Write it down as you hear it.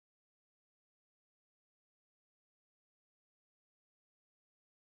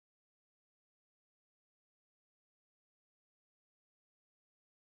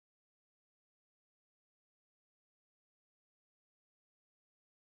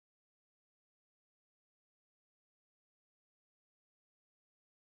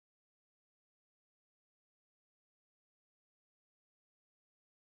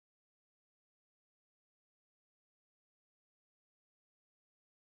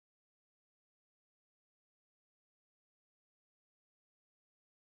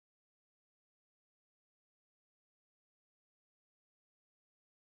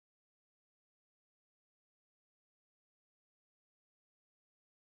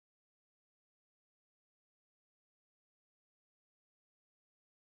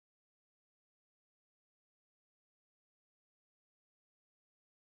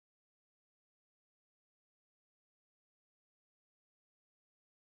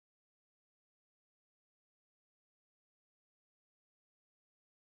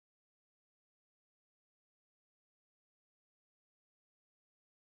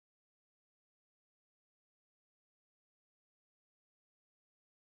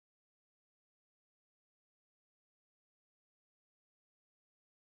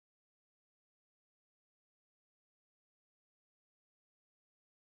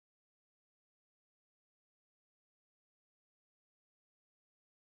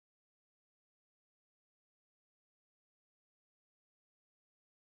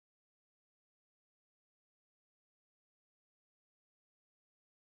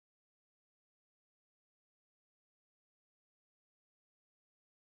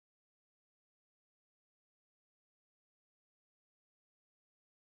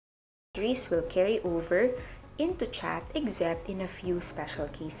accessories will carry over into chat except in a few special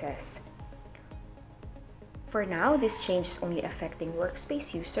cases. For now, this change is only affecting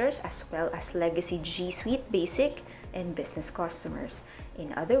workspace users as well as legacy G Suite Basic and business customers.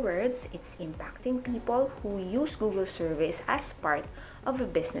 In other words, it's impacting people who use Google Service as part of a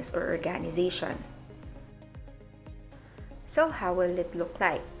business or organization. So how will it look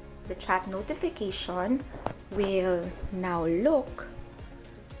like? The chat notification will now look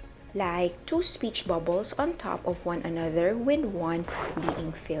like two speech bubbles on top of one another with one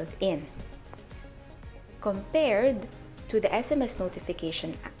being filled in, compared to the SMS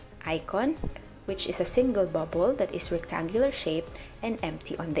notification icon, which is a single bubble that is rectangular shaped and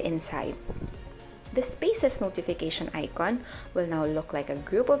empty on the inside. The Spaces notification icon will now look like a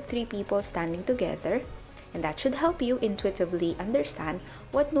group of 3 people standing together, and that should help you intuitively understand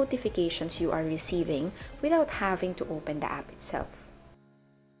what notifications you are receiving without having to open the app itself.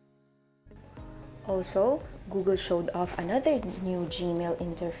 Also, Google showed off another new Gmail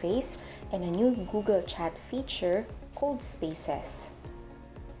interface and a new Google Chat feature called Spaces.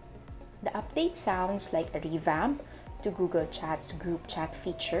 The update sounds like a revamp to Google Chat's group chat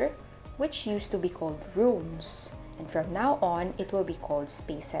feature, which used to be called Rooms, and from now on it will be called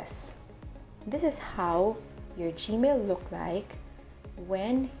Spaces. This is how your Gmail look like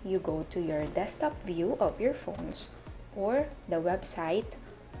when you go to your desktop view of your phones or the website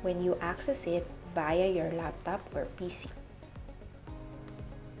when you access it via your laptop or PC.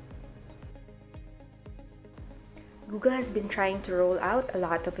 Google has been trying to roll out a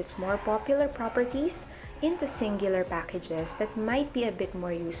lot of its more popular properties into singular packages that might be a bit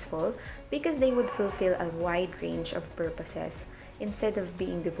more useful because they would fulfill a wide range of purposes instead of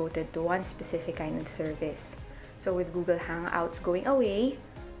being devoted to one specific kind of service. So with Google Hangouts going away,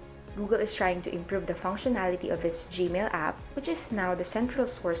 Google is trying to improve the functionality of its Gmail app, which is now the central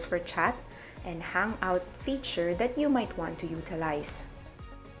source for chat and Hangout feature that you might want to utilize.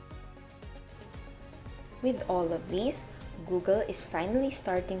 With all of these, Google is finally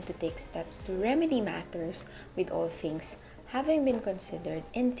starting to take steps to remedy matters with all things having been considered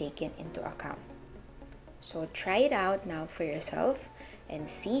and taken into account. So try it out now for yourself and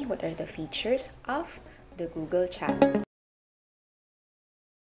see what are the features of the Google Chat.